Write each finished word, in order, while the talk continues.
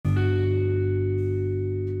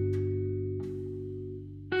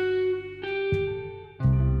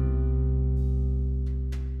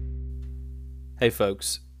Hey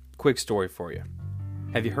folks, quick story for you.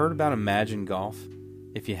 Have you heard about Imagine Golf?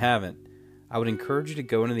 If you haven't, I would encourage you to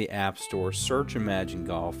go into the App Store, search Imagine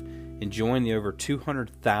Golf, and join the over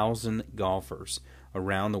 200,000 golfers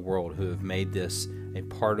around the world who have made this a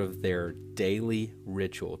part of their daily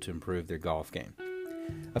ritual to improve their golf game.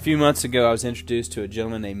 A few months ago, I was introduced to a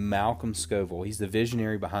gentleman named Malcolm Scoville. He's the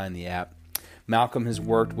visionary behind the app. Malcolm has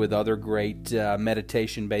worked with other great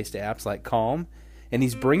meditation-based apps like Calm, and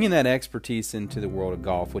he's bringing that expertise into the world of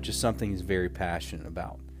golf, which is something he's very passionate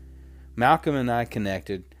about. Malcolm and I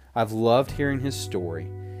connected. I've loved hearing his story,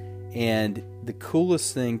 and the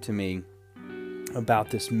coolest thing to me about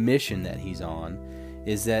this mission that he's on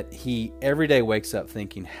is that he every day wakes up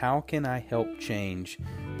thinking, how can I help change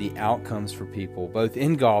the outcomes for people, both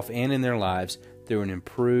in golf and in their lives, through an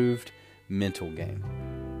improved mental game.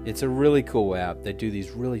 It's a really cool app. They do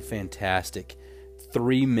these really fantastic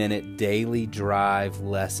 3-minute daily drive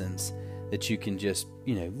lessons that you can just,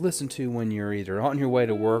 listen to when you're either on your way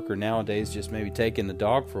to work or nowadays just maybe taking the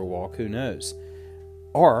dog for a walk, who knows.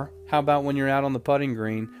 Or how about when you're out on the putting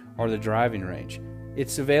green or the driving range?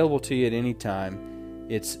 It's available to you at any time.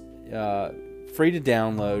 It's free to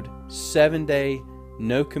download, 7-day,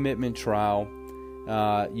 no commitment trial.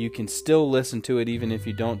 You can still listen to it even if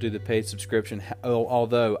you don't do the paid subscription.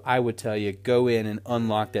 Although I would tell you, go in and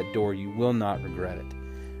unlock that door. You will not regret it.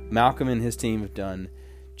 Malcolm and his team have done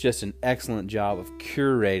just an excellent job of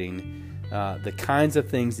curating the kinds of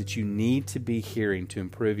things that you need to be hearing to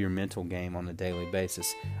improve your mental game on a daily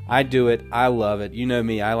basis. I do it. I love it. You know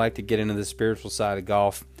me. I like to get into the spiritual side of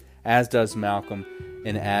golf, as does Malcolm,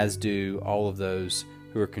 and as do all of those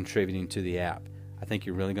who are contributing to the app. I think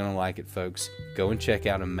you're really going to like it, folks. Go and check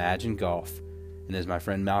out Imagine Golf. And as my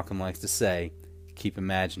friend Malcolm likes to say, keep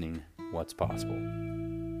imagining what's possible.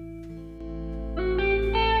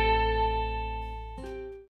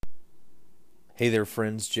 Hey there,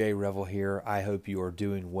 friends. Jay Revel here. I hope you are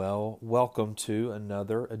doing well. Welcome to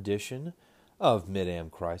another edition of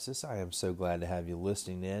Mid-Am Crisis. I am so glad to have you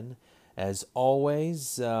listening in. As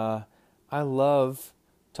always, I love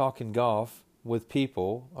talking golf with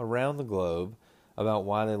people around the globe about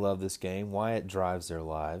why they love this game, why it drives their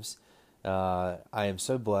lives. I am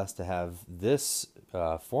so blessed to have this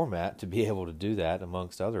format to be able to do that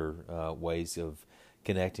amongst other ways of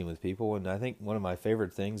connecting with people. And I think one of my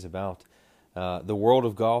favorite things about the world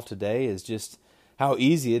of golf today is just how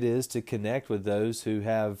easy it is to connect with those who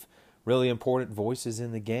have really important voices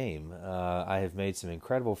in the game. I have made some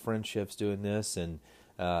incredible friendships doing this, and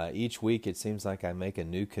each week it seems like I make a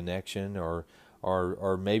new connection or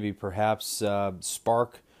maybe perhaps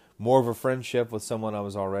spark more of a friendship with someone I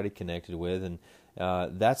was already connected with. And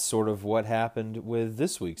that's sort of what happened with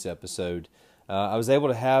this week's episode. I was able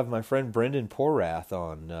to have my friend Brendan Porath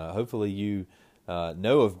on. Hopefully you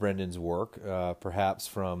know of Brendan's work, perhaps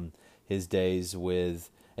from his days with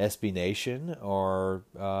SB Nation or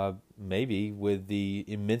maybe with the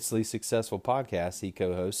immensely successful podcast he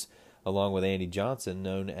co-hosts along with Andy Johnson,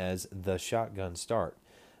 known as The Shotgun Start.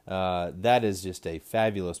 That is just a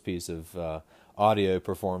fabulous piece of audio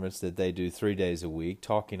performance that they do 3 days a week,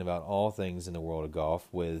 talking about all things in the world of golf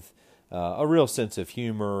with a real sense of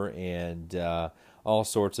humor and all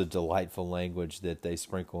sorts of delightful language that they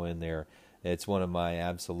sprinkle in there. It's one of my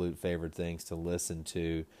absolute favorite things to listen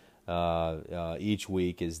to each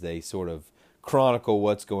week as they sort of chronicle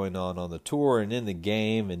what's going on the tour and in the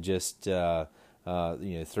game and just throughout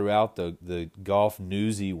the golf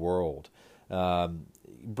newsy world.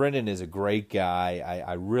 Brendan is a great guy.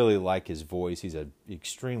 I really like his voice. He's an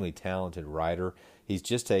extremely talented writer. He's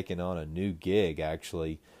just taken on a new gig,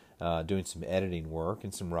 actually, doing some editing work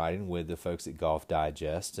and some writing with the folks at Golf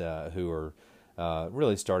Digest, who are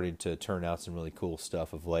really starting to turn out some really cool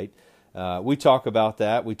stuff of late. We talk about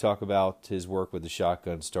that. We talk about his work with the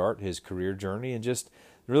Shotgun Start, his career journey, and just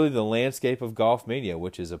really the landscape of golf media,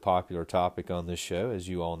 which is a popular topic on this show, as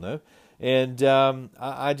you all know. And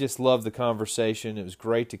I just love the conversation. It was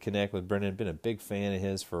great to connect with Brendan. Been a big fan of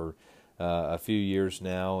his for a few years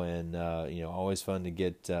now, and always fun to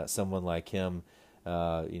get someone like him,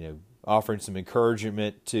 offering some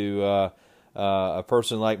encouragement to a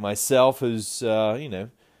person like myself who's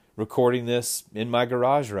recording this in my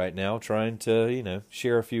garage right now, trying to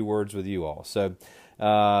share a few words with you all. So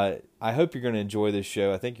I hope you're going to enjoy this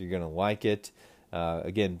show. I think you're going to like it.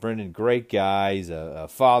 Again, Brendan, great guy. He's a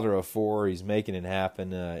father of 4. He's making it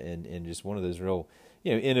happen, and just one of those real,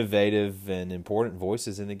 innovative and important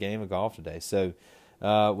voices in the game of golf today. So,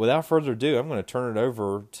 without further ado, I'm going to turn it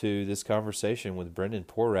over to this conversation with Brendan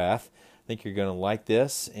Porath. I think you're going to like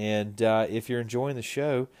this, and if you're enjoying the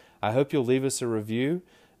show, I hope you'll leave us a review.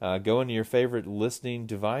 go into your favorite listening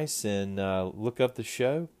device and look up the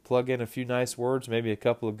show, plug in a few nice words, maybe a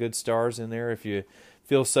couple of good stars in there if you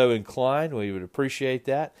feel so inclined. We would appreciate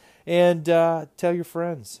that. And tell your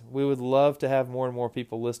friends. We would love to have more and more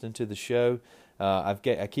people listening to the show.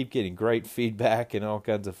 I keep getting great feedback and all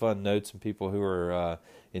kinds of fun notes from people who are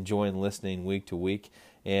enjoying listening week to week.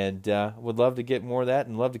 And would love to get more of that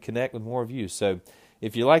and love to connect with more of you. So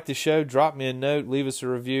if you like the show, drop me a note, leave us a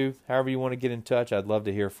review, however you want to get in touch. I'd love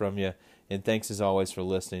to hear from you. And thanks as always for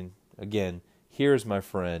listening. Again, here's my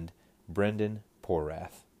friend, Brendan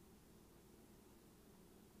Porath.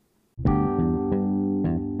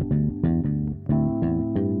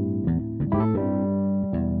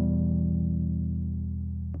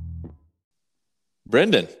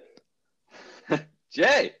 Brendan.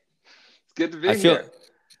 Jay, it's good to be here.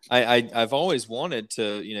 I've always wanted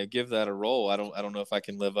to, give that a roll. I don't know if I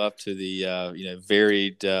can live up to the,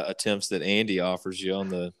 varied attempts that Andy offers you on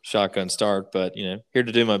the shotgun start, but, here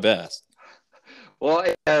to do my best. Well,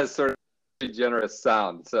 it has sort of a generous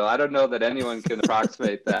sound, so I don't know that anyone can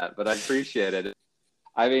approximate that, but I appreciate it.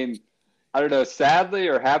 I mean, I don't know, sadly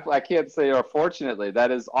or happily, I can't say, or fortunately,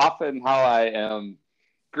 that is often how I am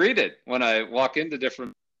greeted when I walk into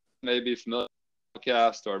different, maybe familiar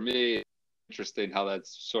podcast or me. Interesting how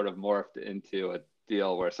that's sort of morphed into a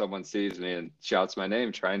deal where someone sees me and shouts my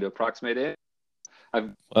name trying to approximate it.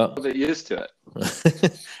 I'm a little bit used to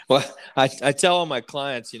it. Well, I tell all my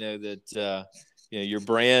clients, that your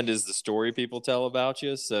brand is the story people tell about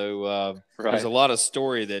you. So right. There's a lot of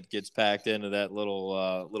story that gets packed into that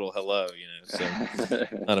little hello. So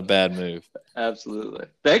not a bad move. Absolutely.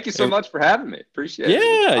 Thank you so much for having me. Appreciate it.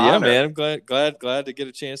 Yeah, man. I'm glad to get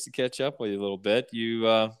a chance to catch up with you a little bit.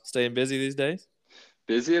 You staying busy these days?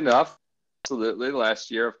 Busy enough. Absolutely.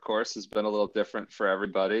 Last year, of course, has been a little different for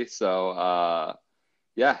everybody. So,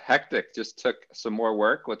 hectic. Just took some more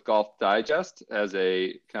work with Golf Digest as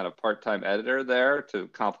a kind of part-time editor there to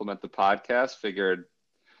complement the podcast.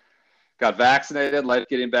 Got vaccinated, life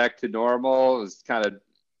getting back to normal. It was kind of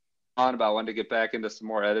on about when to get back into some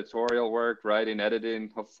more editorial work, writing, editing.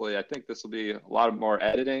 Hopefully, I think this will be a lot of more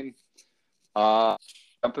editing. So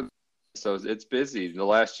it's busy. The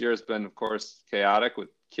last year has been, of course, chaotic with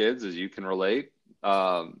kids, as you can relate.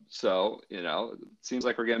 So, it seems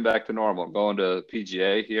like we're getting back to normal. I'm going to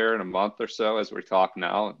PGA here in a month or so as we talk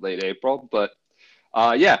now, late April. But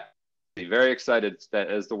very excited that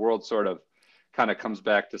as the world sort of kind of comes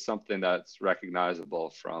back to something that's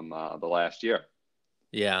recognizable from the last year.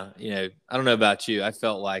 Yeah. I don't know about you. I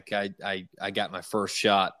felt like I got my first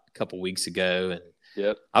shot a couple weeks ago, and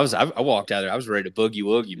yep. I walked out there. I was ready to boogie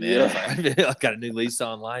woogie, man. Yeah. I got a new lease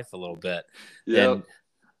on life a little bit. Yep. And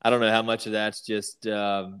I don't know how much of that's just,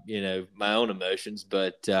 my own emotions,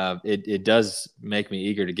 but it does make me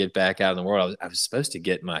eager to get back out in the world. I was supposed to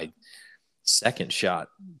get my second shot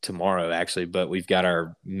tomorrow, actually, but we've got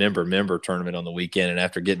our member tournament on the weekend. And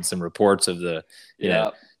after getting some reports of the,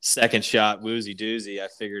 second shot woozy doozy, I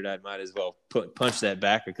figured I might as well punch that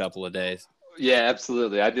back a couple of days. Yeah,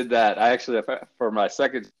 absolutely. I did that. I actually, for my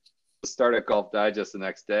second, started Golf Digest the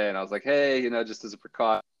next day, and I was like, hey, just as a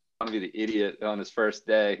precaution, I want to be the idiot on his first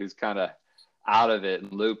day who's kind of out of it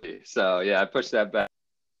and loopy. So yeah, I pushed that back.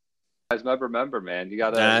 Guys, remember, man, you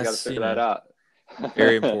gotta figure that out.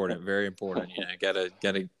 Very important. Very important. Gotta.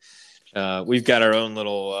 We've got our own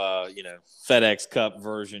little, FedEx Cup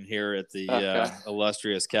version here at the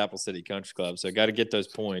illustrious Capital City Country Club. So I got to get those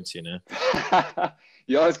points,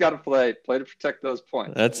 You always got to play to protect those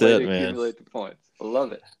points. That's it, man. Accumulate the points. I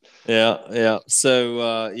love it. Yeah.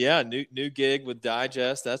 So, new gig with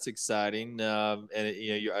Digest. That's exciting. And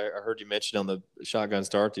I heard you mention on the Shotgun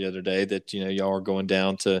Start the other day that y'all are going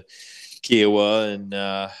down to Kiowa and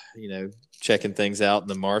checking things out in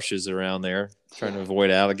the marshes around there, trying to avoid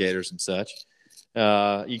alligators and such.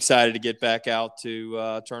 You excited to get back out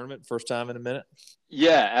to tournament first time in a minute?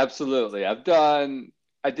 Yeah, absolutely.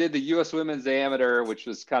 I did the U.S. Women's Amateur, which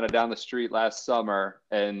was kind of down the street last summer,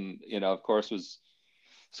 and of course, was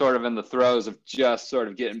sort of in the throes of just sort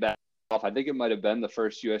of getting back off. I think it might have been the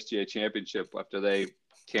first USGA Championship after they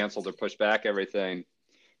canceled or pushed back everything.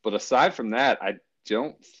 But aside from that, I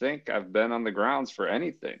don't think I've been on the grounds for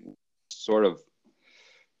anything. Sort of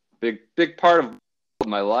big part of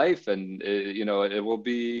my life, and it will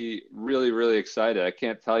be really, really excited. I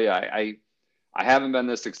can't tell you, I haven't been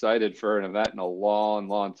this excited for an event in a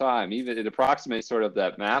long time. Even it approximates sort of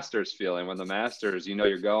that Masters feeling when the Masters,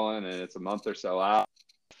 you're going and it's a month or so out.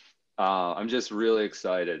 I'm just really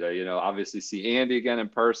excited. Obviously see Andy again in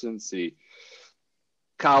person, see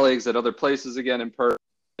colleagues at other places again in person.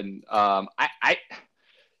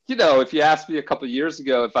 if you asked me a couple of years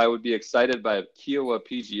ago if I would be excited by a Kiowa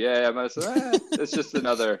PGA, I might have said, it's just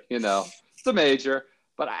another, it's a major.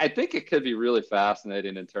 But I think it could be really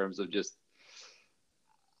fascinating in terms of just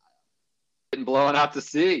getting blown out to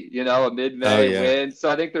sea, a Oh mid-May yeah. win. So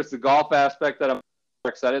I think there's the golf aspect that I'm more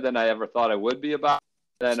excited than I ever thought I would be about.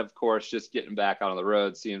 Then, of course, just getting back on the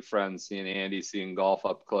road, seeing friends, seeing Andy, seeing golf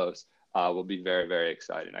up close will be very, very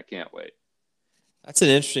exciting. I can't wait. That's an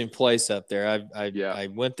interesting place up there. Yeah. I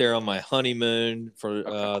went there on my honeymoon for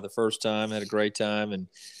Okay. the first time. Had a great time and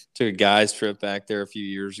took a guys trip back there a few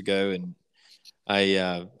years ago. And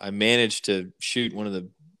I managed to shoot one of the,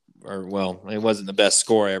 or well, it wasn't the best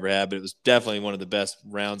score I ever had, but it was definitely one of the best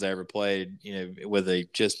rounds I ever played. With a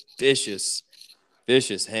just vicious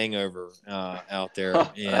hangover out there.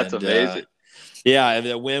 That's And amazing. yeah,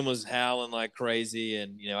 the wind was howling like crazy,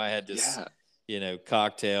 and I had this Yeah.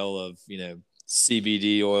 cocktail of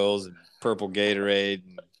CBD oils and purple Gatorade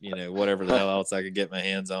and whatever the hell else I could get my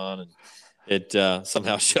hands on, and it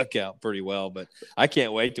somehow shook out pretty well. But I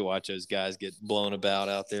can't wait to watch those guys get blown about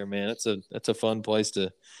out there, man. That's a fun place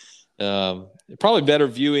to. Probably better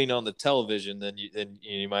viewing on the television than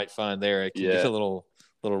you might find there. It can get Yeah. a little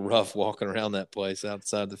rough walking around that place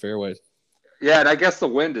outside the fairways. Yeah, and I guess the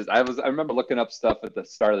wind is. I remember looking up stuff at the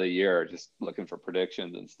start of the year, just looking for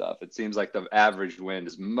predictions and stuff. It seems like the average wind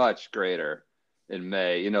is much greater in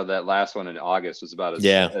May. That last one in August was about as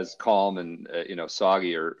Yeah. as calm and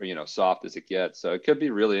soggy or soft as it gets. So it could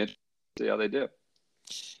be really interesting to see how they do.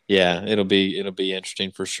 Yeah, it'll be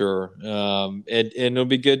interesting for sure. And it'll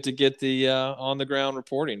be good to get the on the ground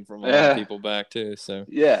reporting from a lot of Yeah, people back too. So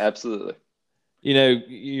yeah, absolutely.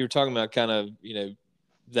 you're talking about kind of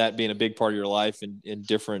that being a big part of your life in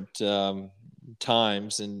different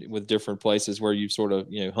times and with different places where you've sort of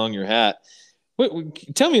hung your hat.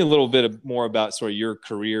 Tell me a little bit more about sort of your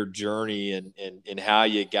career journey and how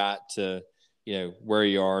you got to where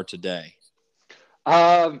you are today.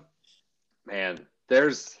 Um, Man,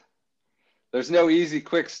 there's no easy,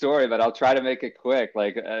 quick story, but I'll try to make it quick.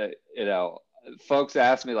 Like, folks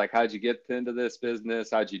ask me like, how'd you get into this business?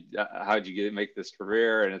 How'd you make this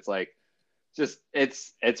career? And it's like, just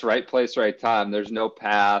it's right place, right time. There's no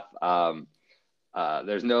path.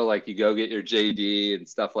 There's no like you go get your JD and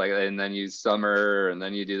stuff like that, and then you summer and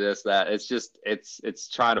then you do this, that. It's just it's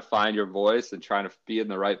trying to find your voice and trying to be in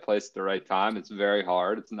the right place at the right time. It's very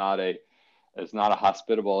hard. It's not a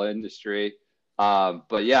hospitable industry.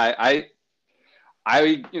 But yeah, I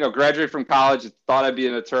graduated from college, thought I'd be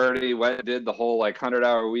an attorney, went and did the whole like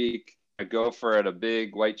 100-hour week. I go for it at a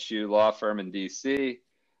big white shoe law firm in DC.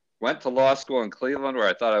 Went to law school in Cleveland,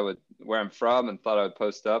 where I'm from, and thought I would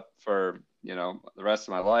post up for the rest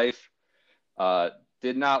of my life.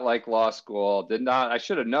 Did not like law school. Did not. I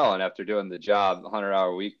should have known after doing the job,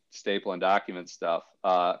 100-hour week stapling document stuff.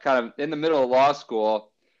 Kind of in the middle of law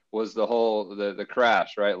school was the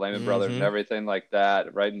crash, right? Lehman Brothers and Mm-hmm. everything like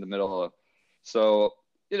that, right in the middle of. So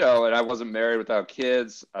and I wasn't married without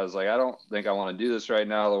kids. I was like, I don't think I want to do this right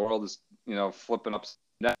now. The world is flipping upside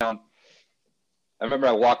down. I remember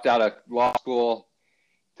I walked out of law school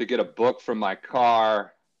to get a book from my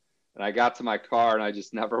car, and I got to my car and I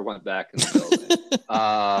just never went back in the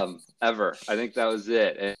building ever. I think that was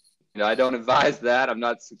it. And I don't advise that. I'm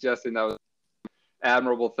not suggesting that was an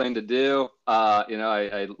admirable thing to do.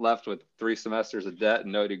 I left with 3 semesters of debt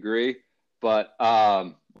and no degree, but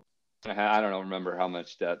I don't remember how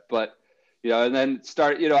much debt, but and then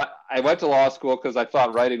I went to law school because I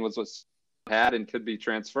thought writing was what I had and could be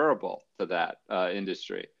transferable to that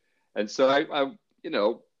industry. And so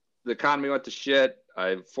the economy went to shit.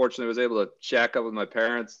 I fortunately was able to shack up with my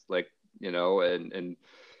parents, like, and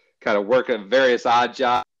kind of work at various odd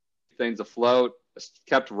jobs, things afloat,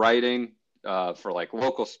 kept writing for like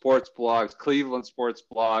local sports blogs, Cleveland sports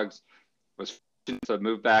blogs, was fortunate to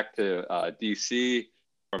move back to DC,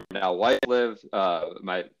 where my now wife lived.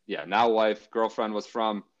 Now wife, girlfriend was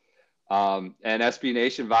from. And SB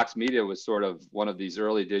Nation Vox Media was sort of one of these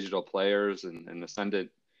early digital players and an ascendant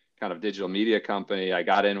kind of digital media company. I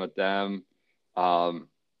got in with them.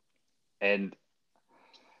 And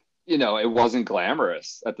it wasn't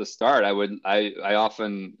glamorous at the start. I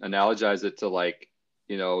often analogize it to like,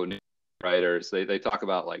 writers. They talk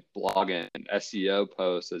about like blogging and SEO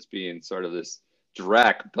posts as being sort of this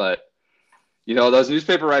direct, but those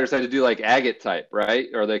newspaper writers had to do like agate type, right?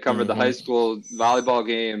 Or they covered the high Mm-hmm. school volleyball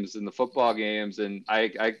games and the football games. And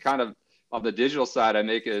I kind of, on the digital side, I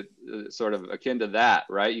make it sort of akin to that,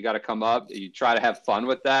 right? You got to come up, you try to have fun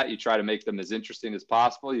with that. You try to make them as interesting as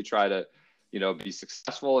possible. You try to, be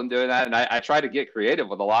successful in doing that. And I try to get creative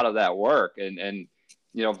with a lot of that work and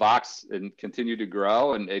Vox and continue to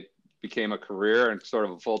grow. And it became a career and sort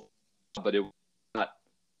of a full, but it was not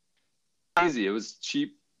easy. It was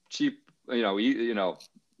cheap,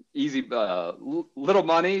 easy, little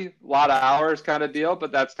money, a lot of hours kind of deal,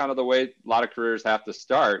 but that's kind of the way a lot of careers have to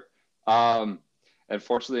start. And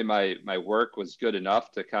fortunately, my work was good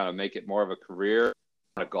enough to kind of make it more of a career.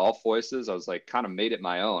 Golf voices, I was like, kind of made it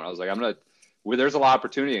my own. I was like, there's a lot of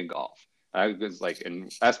opportunity in golf. I was like, and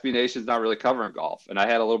SB Nation's not really covering golf. And I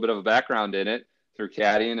had a little bit of a background in it through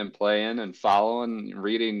caddying and playing and following and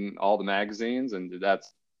reading all the magazines. And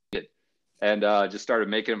that's it. And just started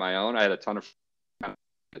making it my own. I had a ton of,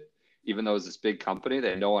 even though it was this big company,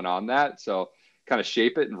 they had no one on that. So kind of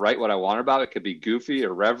shape it and write what I wanted about it. It could be goofy,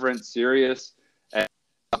 irreverent, serious. And,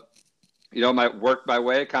 my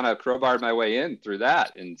way, kind of crowbarred my way in through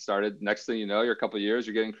that and started, next thing you know, you're a couple of years,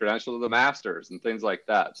 you're getting credentialed to the Masters and things like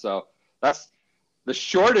that. So that's the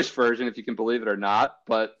shortest version, if you can believe it or not,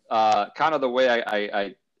 but kind of the way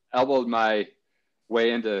I elbowed my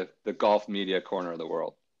way into the golf media corner of the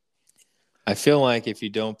world. I feel like if you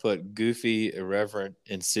don't put goofy, irreverent,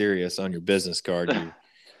 and serious on your business card, you're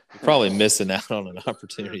probably missing out on an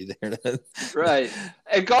opportunity there. Right.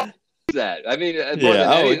 And golf is that. I mean,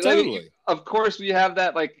 totally. Of course, we have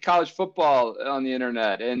that, like college football on the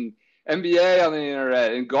internet and NBA on the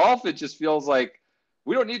internet. And golf, it just feels like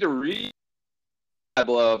we don't need to read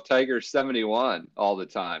below of Tiger 71 all the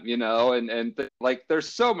time, like there's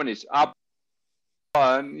so many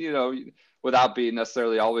without being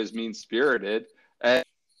necessarily always mean spirited, and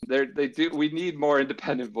we need more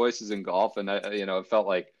independent voices in golf. And it felt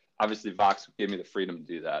like obviously Vox gave me the freedom to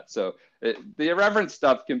do that. So the irreverent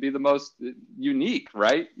stuff can be the most unique,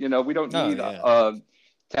 right? We don't need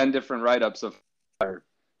 10 different write-ups of our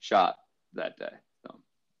shot that day.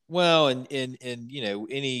 Well, and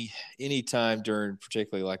any time during,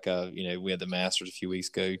 particularly like we had the Masters a few weeks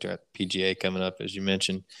ago, you got PGA coming up, as you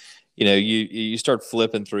mentioned, you start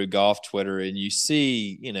flipping through golf Twitter and you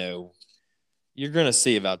see, you're going to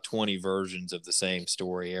see about 20 versions of the same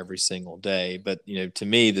story every single day. But, to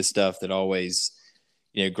me, the stuff that always,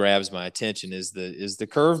 grabs my attention is the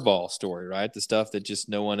curveball story, right? The stuff that just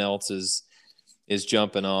no one else is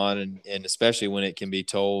jumping on. And especially when it can be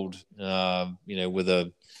told, with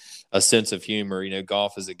a sense of humor.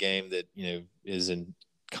 Golf is a game that, is in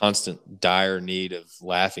constant dire need of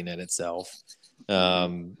laughing at itself.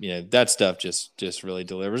 That stuff just really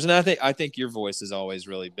delivers. And I think your voice has always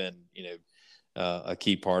really been, a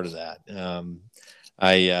key part of that.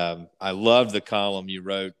 I loved the column you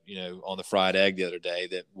wrote, on the Fried Egg the other day.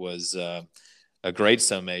 That was a great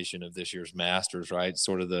summation of this year's Masters, right?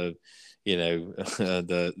 Sort of the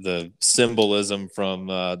symbolism from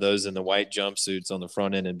those in the white jumpsuits on the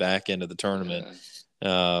front end and back end of the tournament,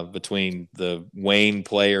 between the Wayne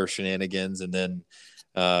player shenanigans and then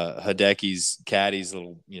Hideki's caddy's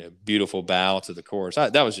little, beautiful bow to the course.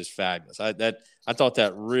 That was just fabulous. I thought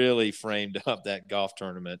that really framed up that golf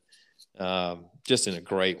tournament, just in a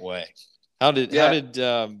great way. How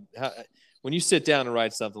when you sit down and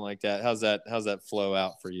write something like that, how's that flow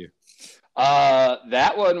out for you?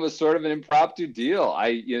 That one was sort of an impromptu deal.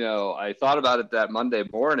 I thought about it that Monday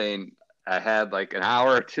morning. I had like an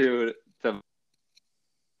hour or two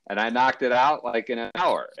and I knocked it out like in an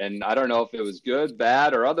hour. And I don't know if it was good,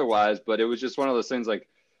 bad, or otherwise, but it was just one of those things like,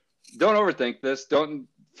 don't overthink this. Don't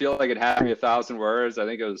feel like it had to be 1,000 words. I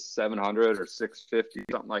think it was 700 or 650,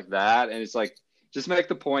 something like that. And it's like, just make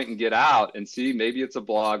the point and get out and see. Maybe it's a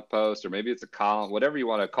blog post or maybe it's a column, whatever you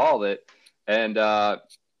want to call it. And,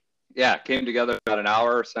 came together about an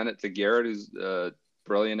hour, sent it to Garrett, who's a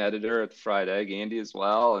brilliant editor at the Fried Egg, Andy as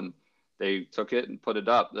well, and they took it and put it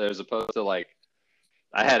up. As opposed to like,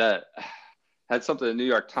 I had something in the New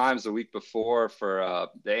York Times the week before for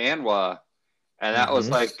the ANWA, and that was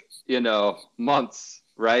like, months,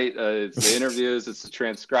 right? It's the interviews, it's the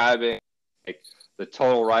transcribing, like the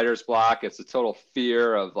total writer's block, it's the total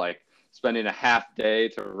fear of like spending a half day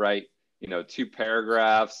to write, 2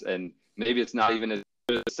 paragraphs, and maybe it's not even as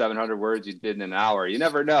 700 words you did in an hour. You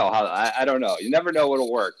never know I don't know. You never know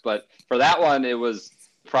what'll work. But for that one, it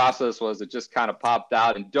just kind of popped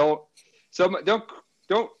out. And don't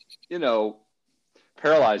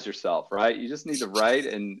paralyze yourself, right? You just need to write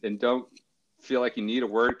and don't feel like you need a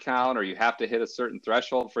word count or you have to hit a certain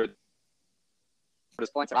threshold for this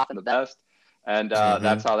points are often the best. And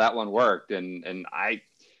that's how that one worked. And I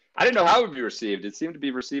didn't know how it would be received. It seemed to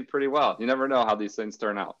be received pretty well. You never know how these things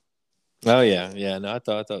turn out. Oh yeah. No, I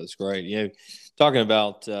thought it was great. Talking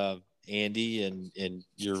about Andy and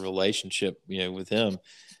your relationship, with him.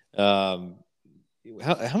 How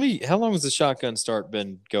long has the Shotgun Start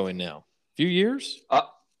been going now? A few years?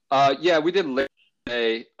 We did late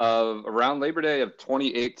Day of around Labor Day of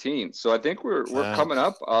 2018. So I think we're Wow. coming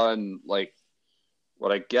up on like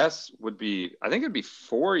what I guess would be, I think it'd be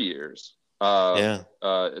 4 years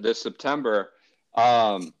this September.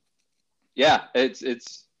 Yeah,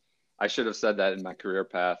 it's I should have said that in my career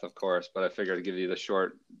path, of course, but I figured I'd give you the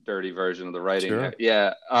short, dirty version of the writing. Sure.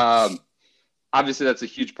 Yeah. Obviously that's a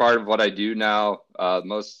huge part of what I do now.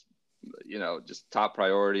 Most, just top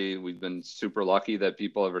priority. We've been super lucky that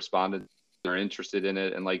people have responded, are interested in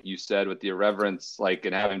it. And like you said, with the irreverence, like,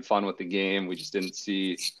 and having fun with the game, we just didn't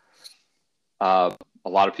see a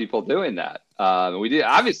lot of people doing that. We did,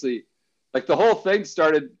 obviously, like the whole thing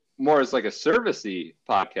started more as like a servicey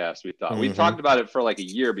podcast. We thought we talked about it for like a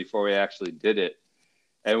year before we actually did it.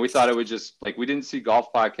 And we thought it would just like, we didn't see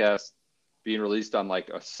golf podcasts being released on like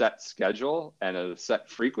a set schedule and a set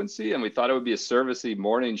frequency. And we thought it would be a servicey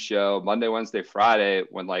morning show, Monday, Wednesday, Friday,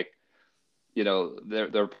 when like,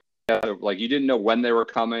 they're like, you didn't know when they were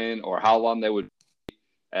coming or how long they would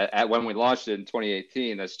at when we launched it in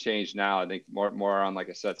 2018. That's changed now. I think more on like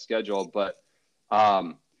a set schedule, but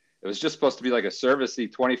it was just supposed to be like a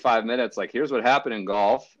servicey 25 minutes. Like, here's what happened in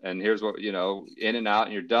golf and here's what, in and out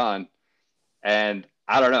and you're done. And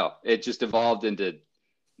I don't know, it just evolved into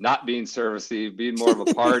not being servicey, being more of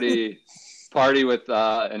a party with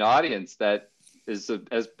an audience that is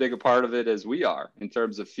as big a part of it as we are in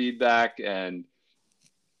terms of feedback and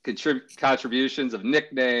contributions of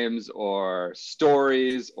nicknames or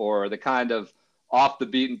stories or the kind of off the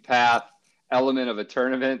beaten path element of a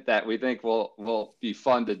tournament that we think will be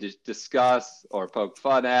fun to discuss or poke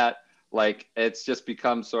fun at. Like, it's just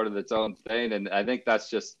become sort of its own thing. And I think that's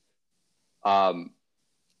just,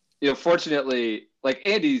 fortunately, like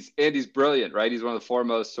Andy's brilliant, right? He's one of the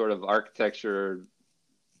foremost sort of architecture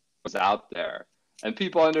out there, and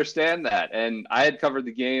people understand that. And I had covered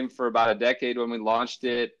the game for about a decade when we launched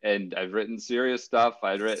it, and I've written serious stuff.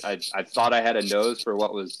 I thought I had a nose for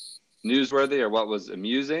what was newsworthy or what was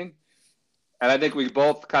amusing. And I think we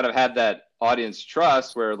both kind of had that audience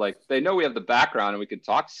trust where like they know we have the background and we can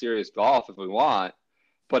talk serious golf if we want,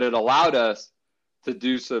 but it allowed us to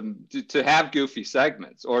do to have goofy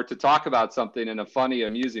segments or to talk about something in a funny,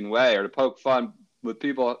 amusing way, or to poke fun with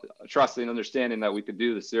people trusting and understanding that we could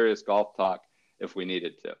do the serious golf talk if we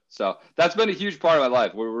needed to. So that's been a huge part of my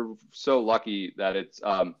life. We're so lucky that it's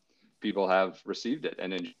people have received it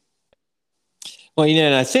and enjoyed. Well,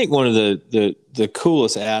 and I think one of the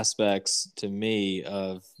coolest aspects to me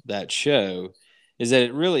of that show is that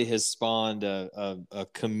it really has spawned a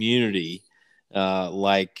community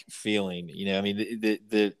like feeling. I mean,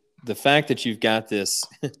 the fact that you've got this,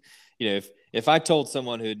 if I told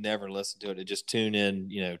someone who'd never listened to it to just tune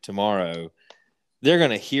in, tomorrow, they're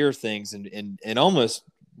going to hear things and almost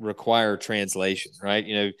require translation, right?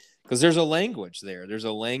 Because there's a language there. There's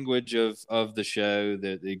a language of the show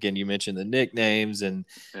that, again, you mentioned the nicknames and,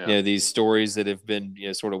 these stories that have been,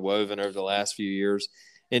 sort of woven over the last few years.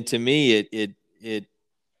 And to me,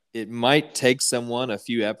 it might take someone a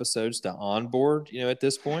few episodes to onboard, at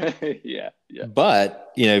this point. Yeah.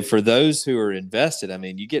 But, for those who are invested, I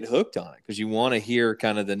mean, you get hooked on it because you want to hear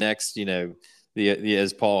kind of the next, the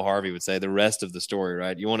as Paul Harvey would say, the rest of the story,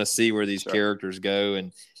 right? You want to see where these characters go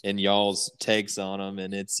and y'all's takes on them.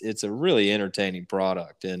 And it's a really entertaining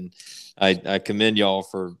product. And I commend y'all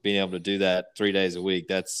for being able to do that 3 days a week.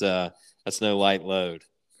 That's no light load.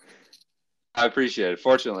 I appreciate it.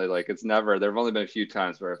 Fortunately, like there have only been a few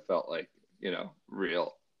times where I felt like,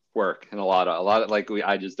 real work and a lot of like,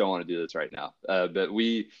 I just don't want to do this right now. But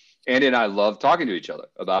Andy and I love talking to each other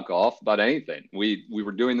about golf, about anything. We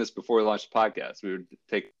were doing this before we launched the podcast. We would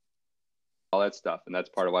take all that stuff, and that's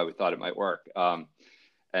part of why we thought it might work.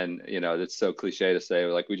 And it's so cliche to say,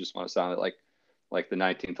 like, we just want to sound like the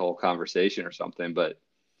 19th hole conversation or something. But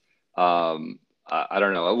I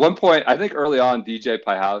don't know. At one point, I think early on, DJ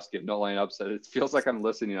Pyhowski of No Laying Up said, it feels like I'm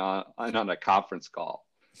listening on a conference call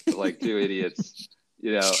with like two idiots,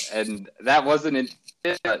 and that wasn't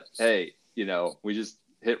intended, but hey, we just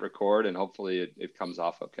hit record and hopefully it comes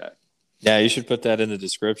off okay. Yeah, you should put that in the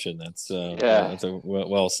description. That's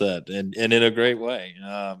well said and in a great way.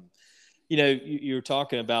 You're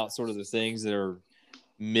talking about sort of the things that are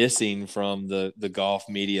missing from the golf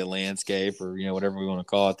media landscape, or whatever we want to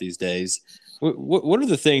call it these days. What are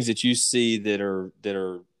the things that you see that are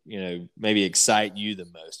maybe excite you the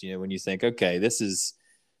most? When you think, okay, this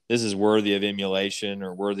is worthy of emulation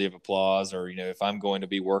or worthy of applause, or if I'm going to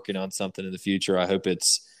be working on something in the future, I hope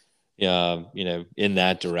it's in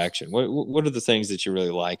that direction. What are the things that you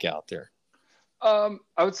really like out there? I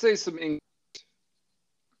would say some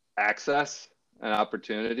access and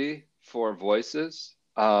opportunity for voices.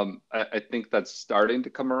 I think that's starting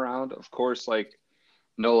to come around. Of course, like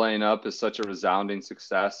no laying up is such a resounding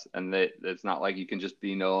success, and it's not like you can just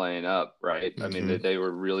be no laying up, right? I mean, they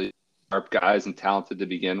were really sharp guys and talented to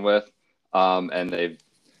begin with, and they've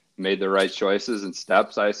made the right choices and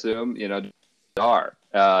steps, I assume, and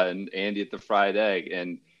Andy at the fried egg,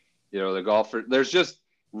 and the golfer. There's just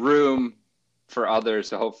room for others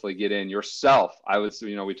to hopefully get in. Yourself, I was,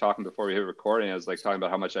 we talking before we hit recording. I was like talking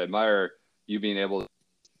about how much I admire you being able to,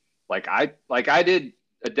 like I did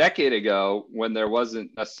a decade ago when there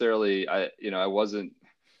wasn't necessarily, I wasn't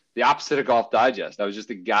the opposite of Golf Digest. I was just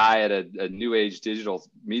a guy at a new age digital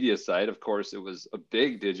media site. Of course, it was a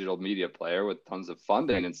big digital media player with tons of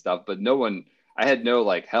funding and stuff, but I had no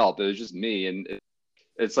like help. It was just me. And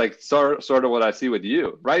it's like sort of what I see with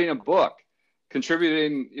you, writing a book,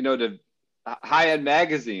 contributing, to high-end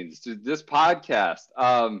magazines, to this podcast,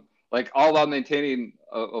 like all while maintaining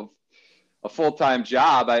a full-time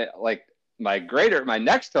job. My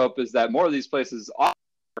next hope is that more of these places offer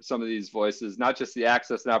some of these voices, not just the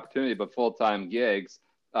access and opportunity, but full-time gigs,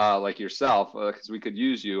 like yourself, because we could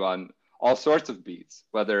use you on all sorts of beats,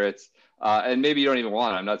 whether it's, and maybe you don't even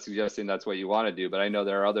want it. I'm not suggesting that's what you want to do, but I know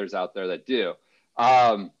there are others out there that do.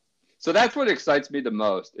 So that's what excites me the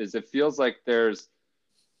most, is it feels like there's,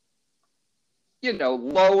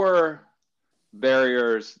 lower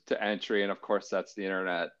barriers to entry. And of course that's the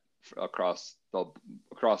internet across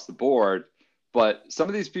the board. But some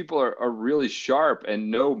of these people are really sharp and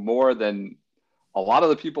know more than a lot of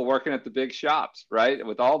the people working at the big shops, right?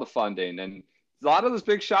 With all the funding. And a lot of those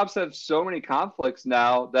big shops have so many conflicts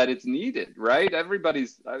now that it's needed, right?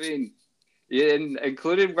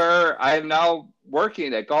 Including where I am now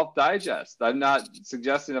working at Golf Digest. I'm not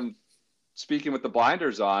suggesting I'm speaking with the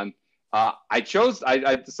blinders on. I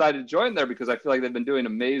decided to join there because I feel like they've been doing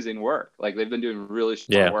amazing work. Like they've been doing really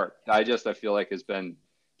strong work. Digest, I feel like, has been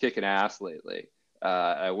kicking ass lately.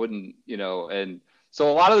 I wouldn't, and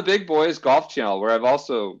so a lot of the big boys, Golf Channel, where I've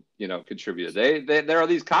also, contributed, there are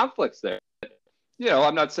these conflicts there.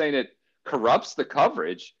 I'm not saying it corrupts the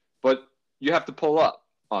coverage, but you have to pull up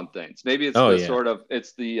on things. Maybe it's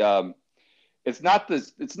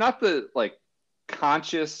it's not the like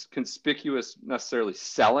conscious, conspicuous, necessarily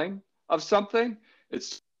selling of something.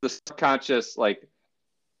 It's the subconscious, like,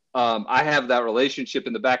 I have that relationship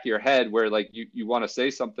in the back of your head where like you want to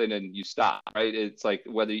say something and you stop, right? It's like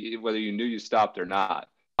whether you knew you stopped or not.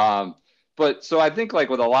 But so I think like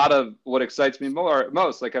with a lot of what excites me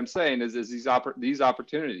most, like I'm saying, is these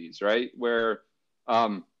opportunities, right? Where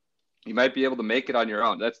you might be able to make it on your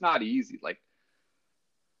own. That's not easy. Like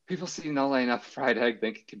people see no laying up fried egg,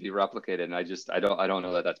 think it can be replicated, and I don't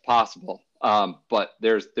know that that's possible. But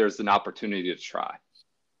there's an opportunity to try.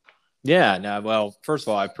 Yeah. No. Well, first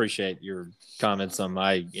of all, I appreciate your comments on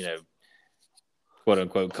my, quote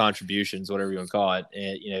unquote contributions, whatever you want to call it.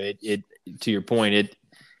 And it to your point,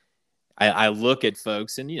 I look at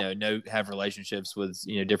folks and have relationships with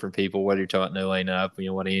different people, whether you're talking about no laying up,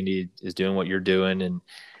 what Andy is doing, what you're doing, and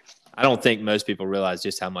I don't think most people realize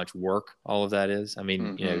just how much work all of that is. I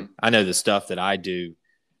mean, I know the stuff that I do,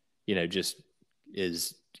 just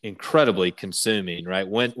is incredibly consuming, right?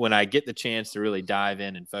 When I get the chance to really dive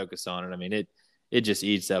in and focus on it, I mean, it just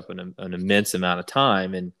eats up an immense amount of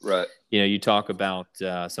time. And, right. You talk about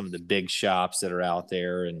some of the big shops that are out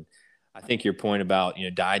there. And I think your point about,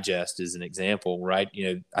 Digest is an example, right?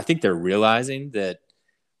 I think they're realizing that,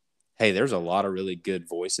 hey, there's a lot of really good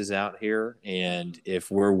voices out here. And if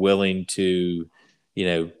we're willing to,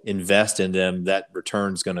 invest in them, that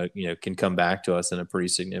return's going to, can come back to us in a pretty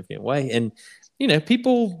significant way. And,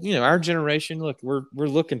 people, our generation, look, we're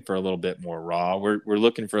looking for a little bit more raw. We're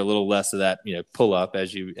looking for a little less of that, pull up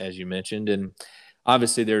as you mentioned. And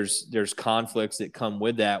obviously there's conflicts that come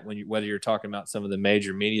with that whether you're talking about some of the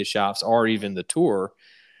major media shops or even the tour.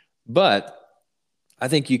 But I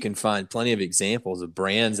think you can find plenty of examples of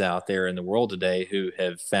brands out there in the world today who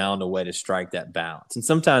have found a way to strike that balance. And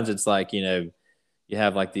sometimes it's like, you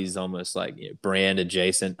have like these almost like brand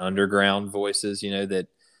adjacent underground voices, that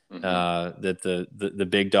the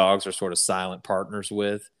big dogs are sort of silent partners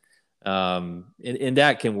with. And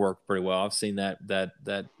that can work pretty well. I've seen that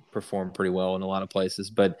perform pretty well in a lot of places,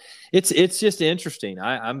 but it's just interesting.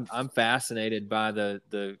 I'm fascinated by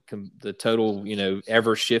the total,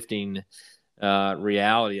 ever shifting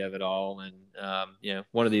reality of it all. And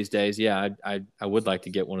one of these days, I would like to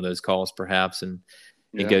get one of those calls perhaps and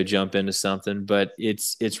go jump into something. But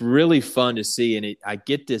it's really fun to see, and I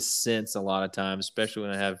get this sense a lot of times, especially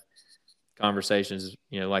when I have conversations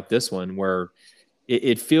like this one, where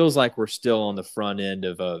it feels like we're still on the front end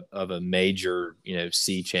of a major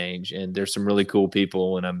sea change. And there's some really cool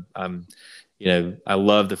people, and I'm I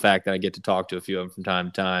love the fact that I get to talk to a few of them from time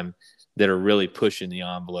to time. that are really pushing the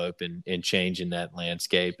envelope and changing that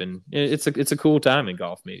landscape. And it's a cool time in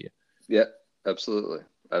golf media. Yeah, absolutely.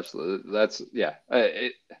 That's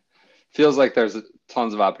it feels like there's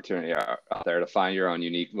tons of opportunity out there to find your own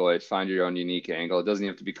unique voice, find your own unique angle. It doesn't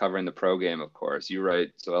have to be covering the pro game, of course. You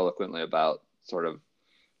write so eloquently about sort of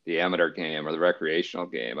the amateur game or the recreational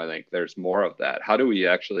game. I think there's more of that. How do we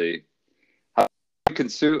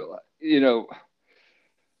consume,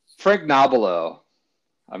 Frank Nobilo,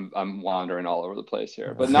 I'm wandering all over the place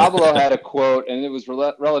here, but Nobilo had a quote, and it was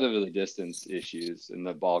relative to the distance issues and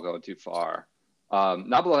the ball going too far.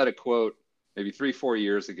 Nobilo had a quote maybe 3-4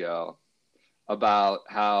 years ago about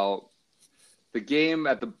how the game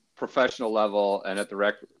at the professional level and at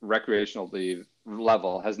the recreational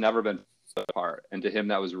level has never been apart, and to him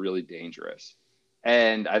that was really dangerous.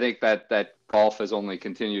 And I think that golf has only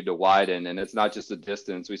continued to widen, and it's not just the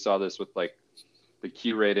distance. We saw this with like the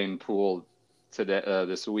Q rating pool today,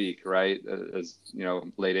 this week, right? As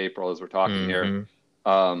late April as we're talking here,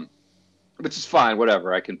 which is fine,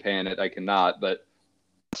 whatever. I can pay in it, I cannot. But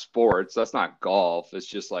sports, that's not golf. It's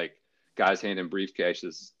just like guys handing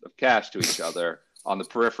briefcases of cash to each other on the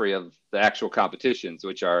periphery of the actual competitions,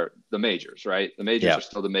 which are the majors, right? The majors are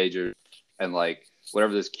still the majors, and like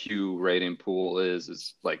whatever this Q rating pool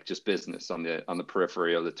is like just business on the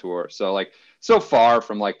periphery of the tour. So like so far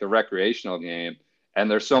from like the recreational game, and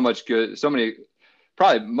there's so many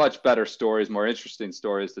probably much better stories, more interesting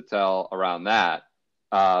stories to tell around that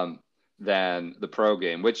than the pro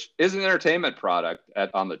game, which is an entertainment product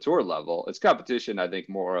on the tour level. It's competition, I think,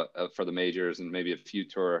 more for the majors and maybe a few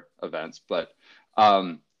tour events. But,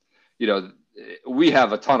 we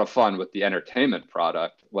have a ton of fun with the entertainment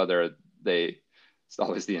product, whether it's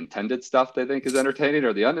always the intended stuff they think is entertaining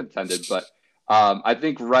or the unintended. But I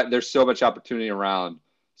think there's so much opportunity around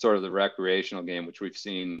sort of the recreational game, which we've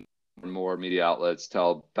seen more media outlets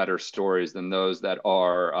tell better stories than those that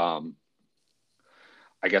are,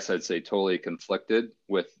 I guess I'd say, totally conflicted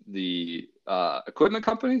with the equipment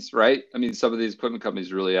companies, right? I mean, some of these equipment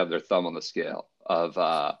companies really have their thumb on the scale of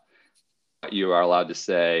what you are allowed to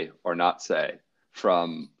say or not say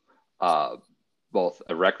from both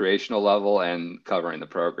a recreational level and covering the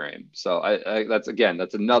program. So that's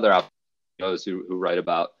another opportunity for those who write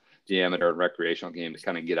about the amateur and recreational game to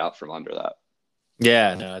kind of get out from under that.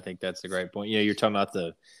 Yeah, no, I think that's a great point. You're talking about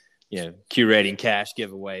the Q rating cash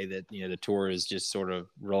giveaway that the tour has just sort of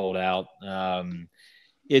rolled out.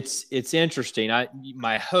 It's interesting.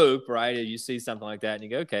 My hope, right, is you see something like that and you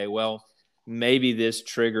go, okay, well, maybe this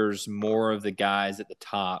triggers more of the guys at the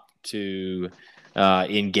top to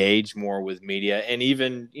engage more with media, and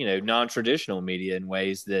even non-traditional media in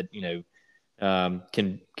ways that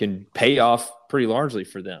can pay off pretty largely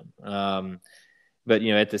for them. But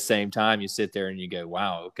at the same time, you sit there and you go,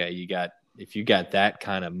 wow, okay, if you got that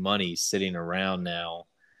kind of money sitting around now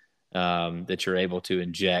that you're able to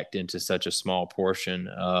inject into such a small portion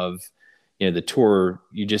of the tour,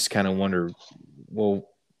 you just kind of wonder, well,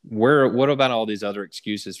 what about all these other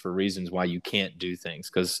excuses for reasons why you can't do things?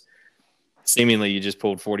 Because seemingly you just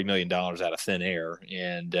pulled $40 million out of thin air,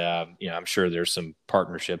 and I'm sure there's some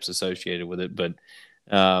partnerships associated with it, but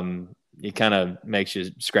it kind of makes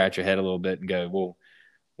you scratch your head a little bit and go, well,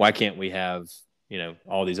 why can't we have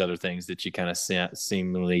all these other things that you kind of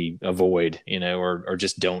seemingly avoid, or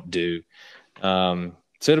just don't do. So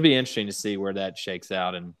it'll be interesting to see where that shakes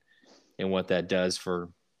out and what that does for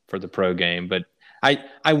the pro game. But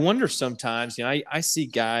I wonder sometimes, I see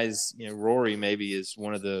guys, Rory maybe is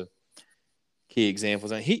one of the key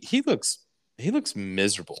examples. And he looks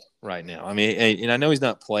miserable right now. I mean, and I know he's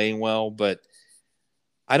not playing well, but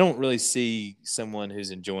I don't really see someone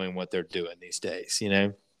who's enjoying what they're doing these days,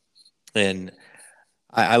 And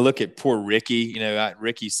I look at poor Ricky.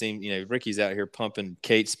 Ricky's out here pumping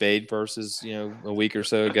Kate Spade purses, a week or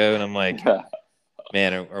so ago, and I'm like,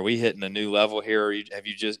 man, are we hitting a new level here? Or have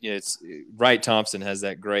you just, it's Wright Thompson has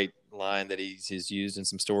that great line that he's used in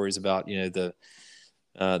some stories about,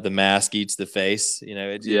 the mask eats the face.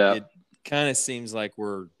 It kind of seems like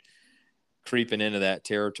we're creeping into that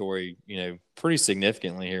territory, pretty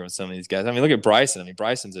significantly here with some of these guys. I mean, look at Bryson. I mean,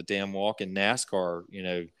 Bryson's a damn walking NASCAR,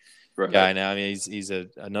 guy now. I mean, he's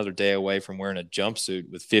another day away from wearing a jumpsuit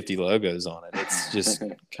with 50 logos on it. It's just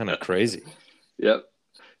kind of crazy. Yep.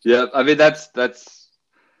 I mean, that's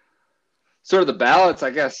sort of the balance, I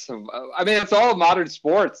guess. I mean, it's all modern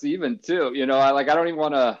sports, even too. I don't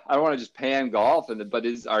want to just pan golf. But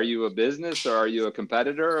are you a business or are you a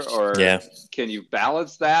competitor, or can you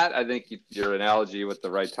balance that? I think your analogy with the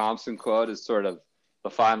Wright Thompson quote is sort of the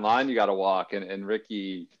fine line you got to walk. And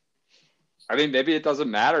Ricky, I mean, maybe it doesn't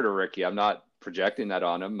matter to Ricky. I'm not projecting that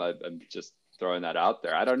on him. I'm just throwing that out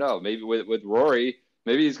there. I don't know. Maybe with Rory,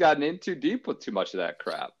 maybe he's gotten in too deep with too much of that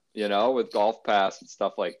crap, with Golf Pass and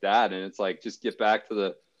stuff like that. And it's like, just get back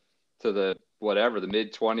to the whatever, the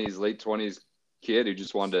mid-20s, late-20s kid who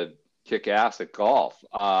just wanted to kick ass at golf.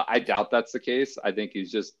 I doubt that's the case. I think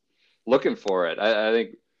he's just looking for it. I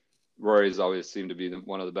think Rory's always seemed to be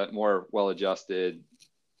one of the more well-adjusted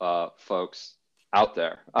folks out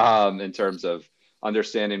there in terms of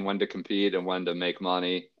understanding when to compete and when to make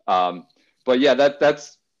money. But yeah,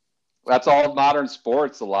 that's all modern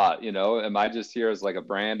sports a lot. Am I just here as like a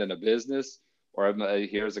brand and a business, or am I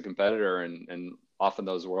here as a competitor? And often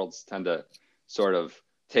those worlds tend to sort of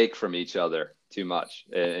take from each other too much,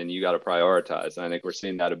 and you got to prioritize. And I think we're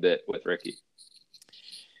seeing that a bit with Ricky.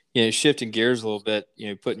 Shifting gears a little bit,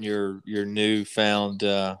 putting your newfound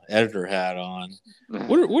editor hat on.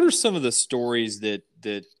 What are some of the stories that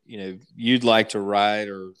you'd like to write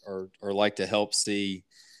or like to help see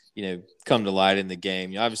come to light in the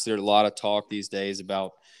game? Obviously, there's a lot of talk these days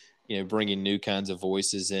about bringing new kinds of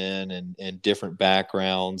voices in and different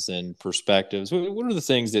backgrounds and perspectives. What are the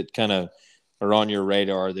things that kind of are on your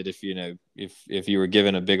radar that if you were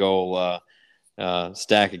given a big old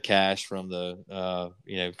stack of cash from the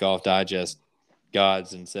Golf Digest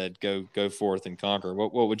gods and said go forth and conquer,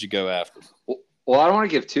 what would you go after? Well, I don't want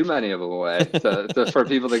to give too many of them away for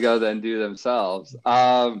people to go then do themselves.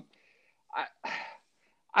 I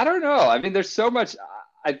don't know. I mean, there's so much.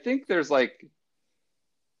 I think there's like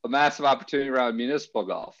a massive opportunity around municipal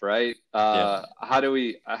golf, right? How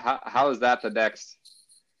is that the next?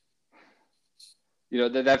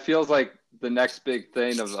 That feels like the next big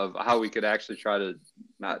thing of how we could actually try to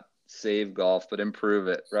not save golf, but improve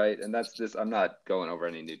it, right? And that's this. I'm not going over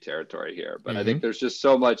any new territory here, but I think there's just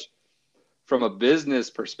so much from a business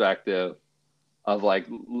perspective of like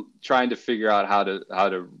trying to figure out how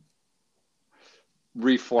to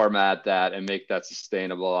reformat that and make that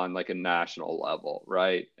sustainable on like a national level,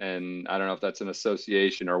 right? And I don't know if that's an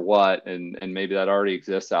association or what, and maybe that already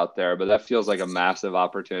exists out there, but that feels like a massive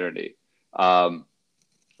opportunity. That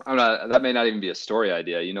may not even be a story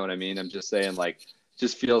idea. You know what I mean? I'm just saying, like,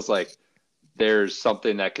 just feels like there's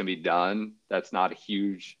something that can be done that's not a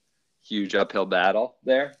huge uphill battle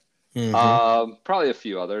there. Probably a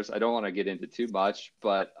few others. I don't want to get into too much,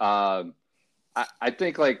 but I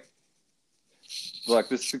think, like, look,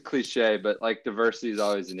 this is a cliche, but like diversity is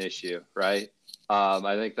always an issue, right?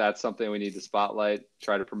 I think that's something we need to spotlight,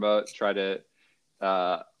 try to promote, try to,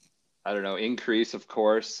 increase, of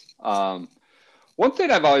course. One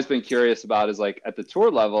thing I've always been curious about is like at the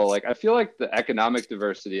tour level, like I feel like the economic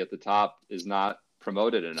diversity at the top is not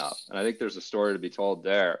promoted enough. And I think there's a story to be told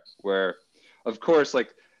there where, of course,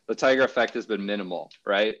 like the Tiger effect has been minimal,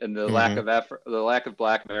 right? And the lack of effort, the lack of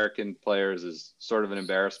Black American players is sort of an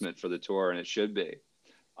embarrassment for the tour, and it should be.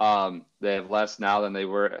 They have less now than they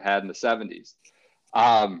had in the 70s.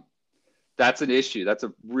 That's an issue. That's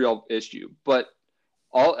a real issue. But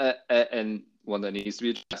and one that needs to be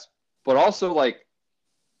addressed. But also, like,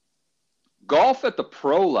 golf at the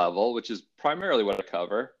pro level, which is primarily what I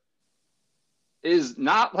cover, is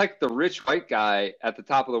not like the rich white guy at the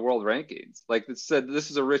top of the world rankings. Like it said, this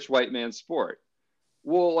is a rich white man sport.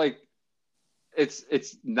 Well, like, it's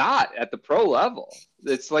not at the pro level.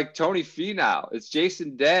 It's like Tony Finau. It's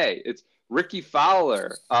Jason Day. It's Ricky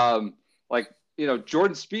Fowler. Jordan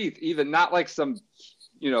Spieth, even not like some,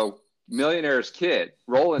 millionaire's kid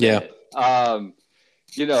rolling in it.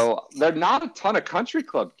 They're not a ton of country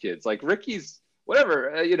club kids. Like Ricky's,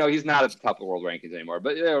 whatever, he's not at the top of the world rankings anymore.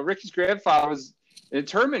 But, Ricky's grandfather was in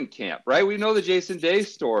tournament camp, right? We know the Jason Day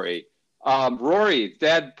story. Rory,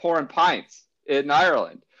 dad pouring pints in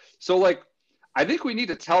Ireland. So, like, I think we need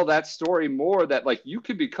to tell that story more, that, like, you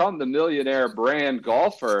can become the millionaire brand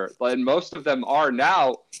golfer, and most of them are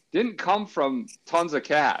now, didn't come from tons of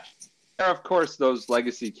cash. There are, of course, those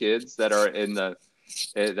legacy kids that are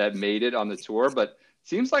that made it on the tour, but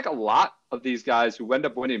seems like a lot of these guys who end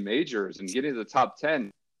up winning majors and getting to the top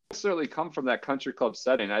 10 necessarily come from that country club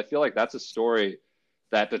setting. I feel like that's a story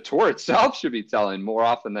that the tour itself should be telling more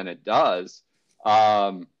often than it does.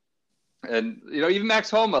 And, even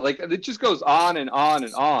Max Homa, like, it just goes on and on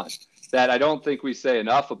and on, that I don't think we say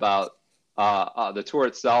enough about the tour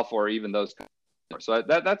itself or even those. So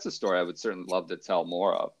that's a story I would certainly love to tell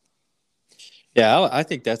more of. Yeah, I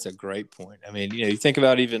think that's a great point. I mean, you think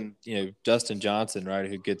about even, Dustin Johnson, right,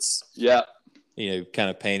 who gets, kind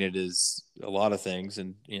of painted as a lot of things,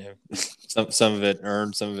 and, some of it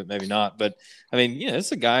earned, some of it maybe not. But, I mean,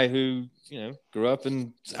 it's a guy who, grew up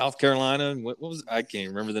in South Carolina. And what was, I can't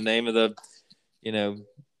remember the name of the,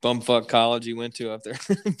 bumfuck college he went to up there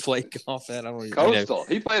and played golf at. I don't even Coastal.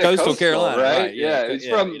 He played Coastal, at Coastal, Carolina, right? Yeah, He's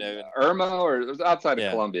from Irma, or it was outside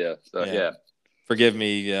of Columbia. So yeah. Forgive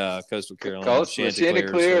me, Coastal Carolina. The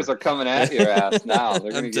Chanticleers are coming at your ass now.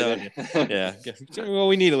 They're going to get it. Yeah. Well,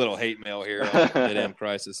 we need a little hate mail here on Mid-Am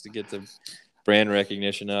Crisis to get the brand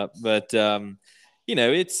recognition up. But,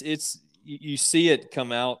 it's you see it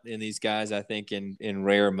come out in these guys, I think, in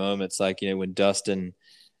rare moments, like, when Dustin,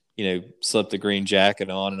 slipped the green jacket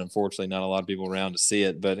on, and unfortunately not a lot of people around to see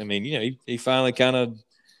it. But, I mean, he finally kind of,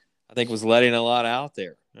 I think, was letting a lot out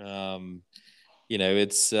there.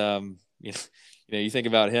 You think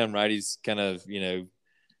about him, right? He's kind of,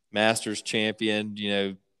 Masters champion,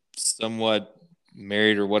 somewhat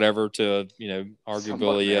married or whatever to,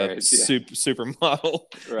 arguably a supermodel,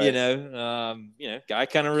 right. Guy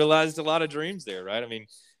kind of realized a lot of dreams there, right? I mean,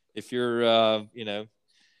 if you're,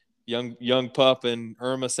 young pup in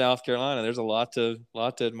Irma, South Carolina, there's a lot to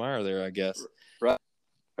admire there, I guess.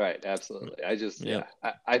 Right. Absolutely. I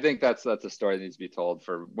think that's a story that needs to be told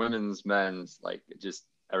for women's, men's, like just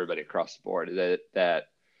everybody across the board. That at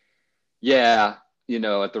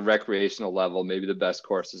the recreational level, maybe the best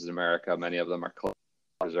courses in America, many of them are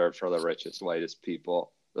reserved for the richest, whitest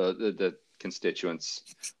people, the constituents.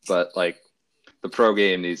 But like the pro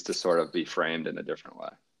game needs to sort of be framed in a different way.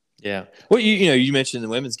 Yeah. Well, you mentioned the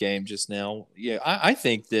women's game just now. Yeah, I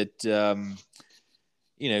think that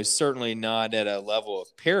certainly not at a level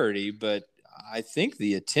of parity, but I think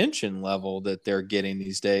the attention level that they're getting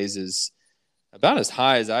these days is about as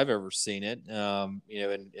high as I've ever seen it.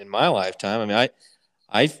 In my lifetime. I mean,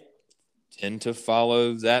 I tend to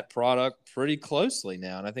follow that product pretty closely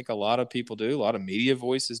now, and I think a lot of people do. A lot of media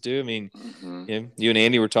voices do. I mean, you and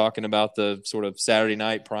Andy were talking about the sort of Saturday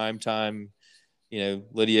night primetime,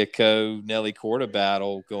 Lydia Ko, Nelly Korda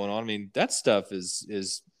battle going on. I mean, that stuff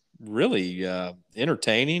is really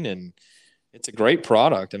entertaining, and it's a great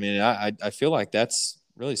product. I mean, I feel like that's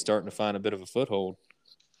really starting to find a bit of a foothold.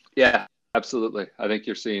 Yeah. Absolutely. I think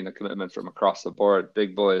you're seeing a commitment from across the board.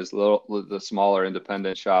 Big boys, the smaller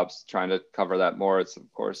independent shops trying to cover that more. It's, of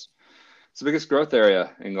course, it's the biggest growth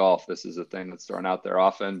area in golf. This is a thing that's thrown out there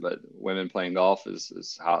often, but women playing golf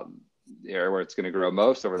is how the area where it's going to grow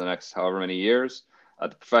most over the next however many years.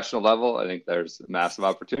 At the professional level, I think there's a massive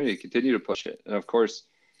opportunity to continue to push it. And of course,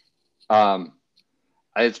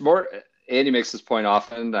 it's more. Andy makes this point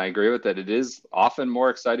often, and I agree with that. It is often more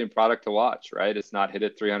exciting product to watch, right? It's not hit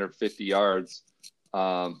it 350 yards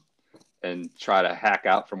and try to hack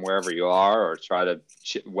out from wherever you are or try to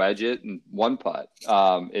wedge it in one putt.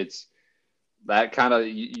 It's that kind of,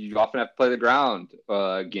 you often have to play the ground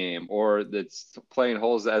game, or it's playing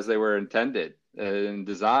holes as they were intended and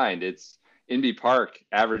designed. It's Inbee Park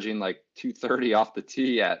averaging like 230 off the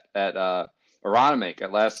tee at Aronimink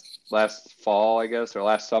at last fall, I guess, or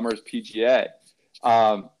last summer's PGA,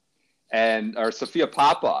 or Sophia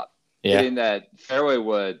Popov hitting that fairway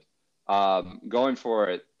wood, going for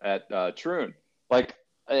it at Troon. Like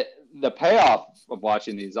the payoff of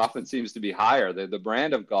watching these often seems to be higher. The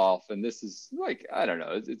brand of golf, and this is like, I don't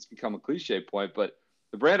know, it's become a cliche point, but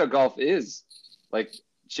the brand of golf is like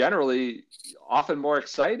generally often more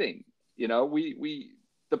exciting.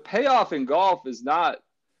 The payoff in golf is not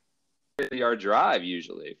our drive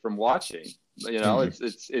usually from watching.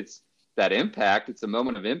 It's that impact. It's a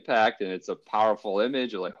moment of impact, and it's a powerful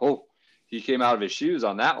image of like, oh, he came out of his shoes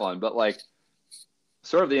on that one. But like,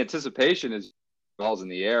 sort of the anticipation is balls in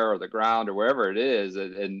the air or the ground or wherever it is,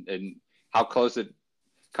 and how close it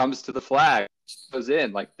comes to the flag, goes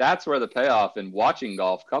in. Like that's where the payoff in watching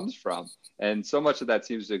golf comes from, and so much of that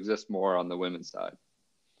seems to exist more on the women's side.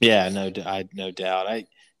 Yeah, no doubt.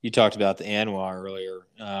 You talked about the Anwar earlier.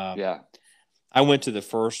 I went to the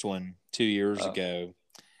first one 2 years ago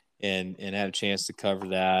and had a chance to cover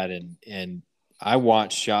that. And I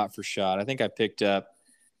watched shot for shot. I think I picked up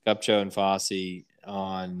Gupcho and Fossey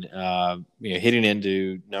on, hitting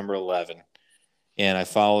into number 11. And I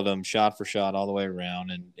followed them shot for shot all the way around.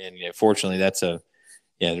 And fortunately,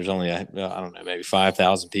 there's only, I don't know, maybe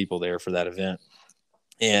 5,000 people there for that event.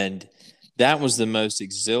 And that was the most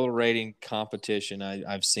exhilarating competition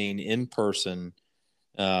I've seen in person.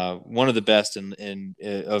 One of the best of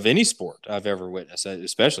any sport I've ever witnessed,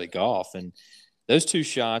 especially golf. And those two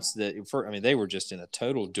shots they were just in a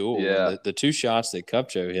total duel. Yeah. The two shots that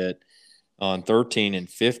Cupcho hit on 13 and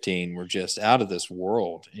 15 were just out of this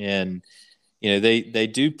world. And, they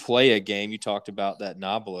do play a game. You talked about that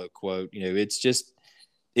Nabilo quote.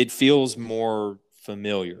 It feels more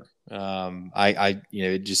familiar.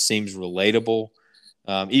 It just seems relatable.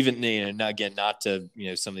 Even, again, not to,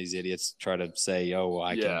 some of these idiots try to say, oh, well,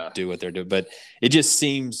 I can do what they're doing. But it just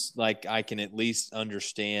seems like I can at least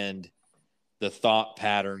understand the thought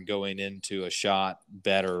pattern going into a shot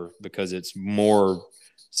better because it's more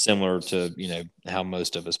similar to, how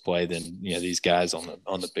most of us play than, these guys on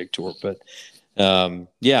the big tour. But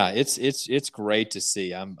it's great to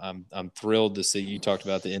see. I'm thrilled to see. You talked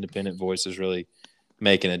about the independent voices really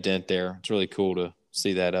making a dent there. It's really cool to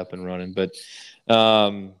see that up and running. But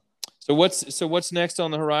so what's next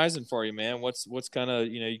on the horizon for you, man? What's kind of,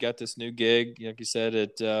 you got this new gig, like you said,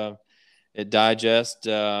 at Digest,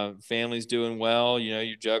 family's doing well,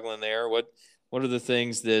 you're juggling there. What are the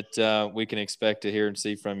things that we can expect to hear and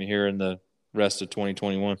see from you here in the rest of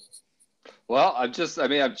 2021? Well, I'm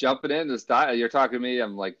jumping in this diet. You're talking to me.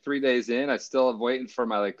 I'm like 3 days in. I still am waiting for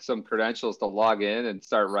my some credentials to log in and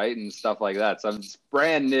start writing and stuff like that. So I'm just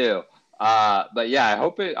brand new. But yeah,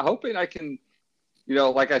 hoping I can,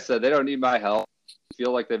 like I said, they don't need my help. I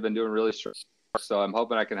feel like they've been doing really strong. So I'm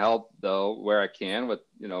hoping I can help though where I can with,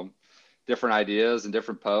 different ideas and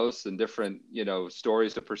different posts and different,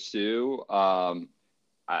 stories to pursue.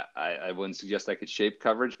 I wouldn't suggest I could shape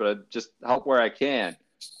coverage, but I'd just help where I can.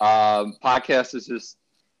 Podcast is just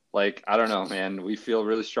like, I don't know, man, we feel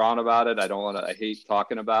really strong about it. I hate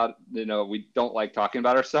talking about, we don't like talking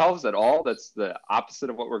about ourselves at all. That's the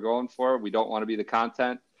opposite of what we're going for. We don't want to be the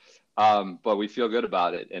content. But we feel good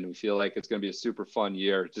about it. And we feel like it's going to be a super fun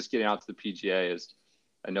year. Just getting out to the PGA, as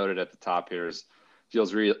I noted at the top here,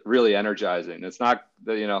 feels really energizing. It's not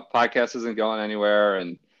the, podcast isn't going anywhere,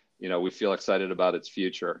 and, we feel excited about its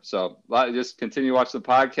future. So just continue watching the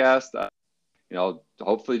podcast.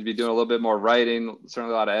 Hopefully to be doing a little bit more writing,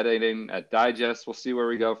 certainly a lot of editing at Digest. We'll see where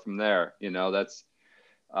we go from there. That's,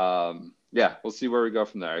 we'll see where we go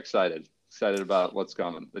from there. Excited about what's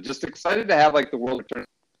coming. But just excited to have the world return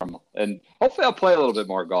to normal. And hopefully I'll play a little bit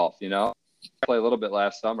more golf, I played a little bit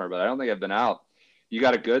last summer, but I don't think I've been out. You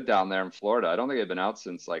got it good down there in Florida. I don't think I've been out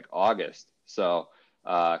since August. So,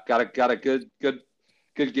 got a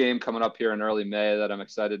good game coming up here in early May that I'm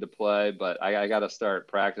excited to play, but I got to start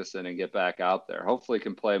practicing and get back out there. Hopefully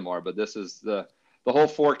can play more, but this is the whole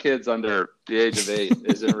 4 kids under the age of 8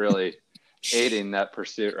 isn't really aiding that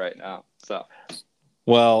pursuit right now. So,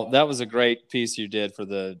 well, that was a great piece you did for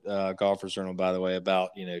the Golfers Journal, by the way,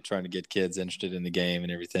 about, trying to get kids interested in the game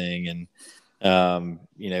and everything. And,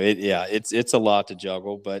 it's a lot to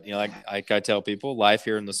juggle, but, like I tell people, life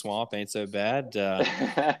here in the swamp ain't so bad.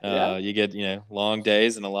 You get, long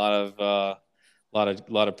days and a lot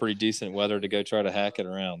of pretty decent weather to go try to hack it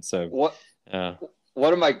around. So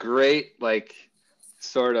one of my great,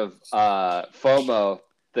 sort of, FOMO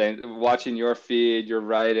thing, watching your feed, your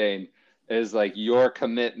writing, is your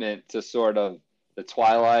commitment to sort of the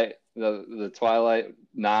Twilight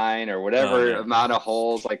 9 or whatever amount of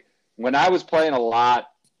holes. When I was playing a lot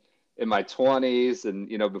in my 20s and,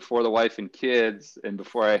 before the wife and kids and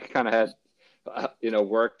before I kind of had,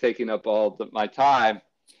 work taking up all my time,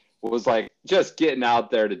 was just getting out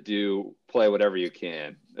there to play whatever you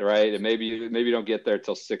can. Right. And maybe you don't get there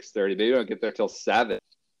till 6:30, maybe you don't get there till 7,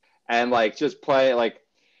 and just play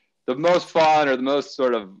the most fun or the most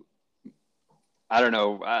sort of, I don't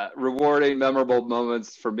know, rewarding, memorable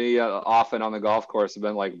moments for me often on the golf course have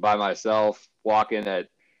been by myself walking at,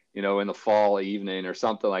 in the fall evening or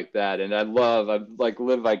something like that. And I've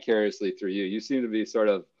live vicariously through you. You seem to be sort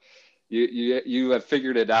of, you have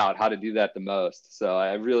figured it out how to do that the most. So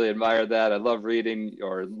I really admire that. I love reading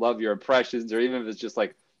or love your impressions, or even if it's just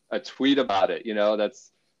a tweet about it,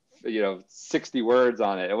 that's, 60 words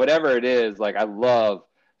on it, or whatever it is. I love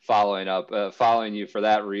following you for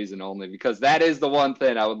that reason only, because that is the one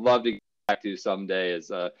thing I would love to get back to someday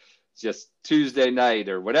is, just Tuesday night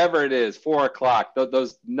or whatever it is, 4:00,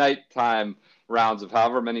 those nighttime rounds of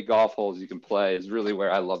however many golf holes you can play is really where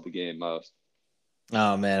I love the game most.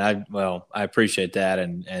 Oh man, I appreciate that,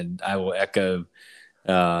 and I will echo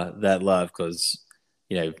that love, because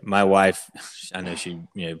my wife, I know she,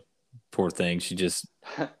 poor thing, she just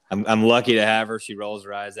I'm lucky to have her. She rolls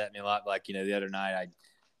her eyes at me a lot. The other night,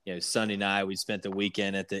 Sunday night we spent the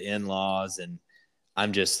weekend at the in-laws, and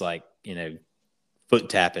I'm just foot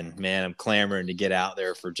tapping, man. I'm clamoring to get out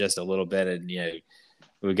there for just a little bit. And,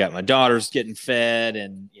 we got my daughters getting fed,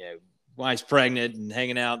 and, wife's pregnant and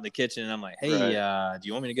hanging out in the kitchen. And I'm like, hey, do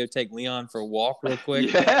you want me to go take Leon for a walk real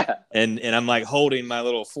quick? Yeah. And I'm holding my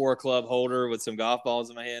little 4-club holder with some golf balls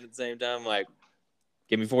in my hand at the same time. I'm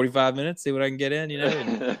give me 45 minutes, see what I can get in,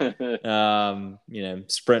 and,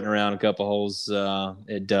 sprinting around a couple holes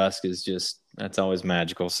at dusk is just, that's always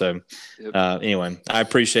magical. So anyway, I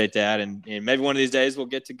appreciate that. And maybe one of these days we'll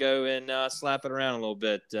get to go and slap it around a little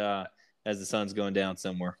bit as the sun's going down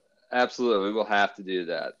somewhere. Absolutely. We will have to do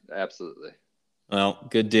that. Absolutely. Well,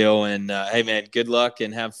 good deal. And hey, man, good luck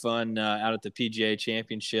and have fun out at the PGA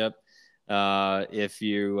Championship. If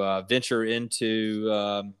you venture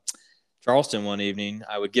into Charleston one evening,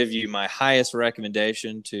 I would give you my highest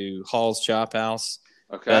recommendation to Hall's Chop House.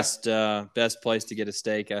 Okay. Best place to get a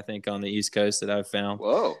steak, I think, on the East Coast that I've found.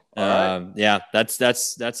 Whoa. All right. Yeah, that's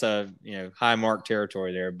a high mark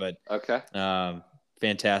territory there, but okay.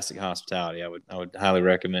 Fantastic hospitality. I would highly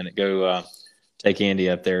recommend it. Go take Andy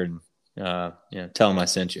up there and tell him I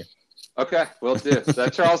sent you. Okay, will do.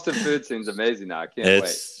 That Charleston food seems amazing now. I can't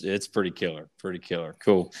wait. It's pretty killer. Pretty killer.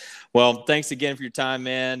 Cool. Well, thanks again for your time,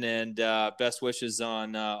 man, and best wishes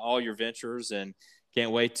on all your ventures, and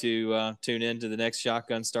can't wait to tune in to the next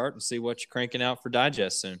Shotgun Start and see what you're cranking out for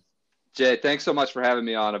Digest soon. Jay, thanks so much for having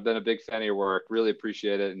me on. I've been a big fan of your work. Really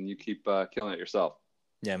appreciate it, and you keep killing it yourself.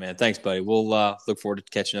 Yeah, man. Thanks, buddy. We'll look forward to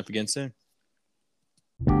catching up again soon.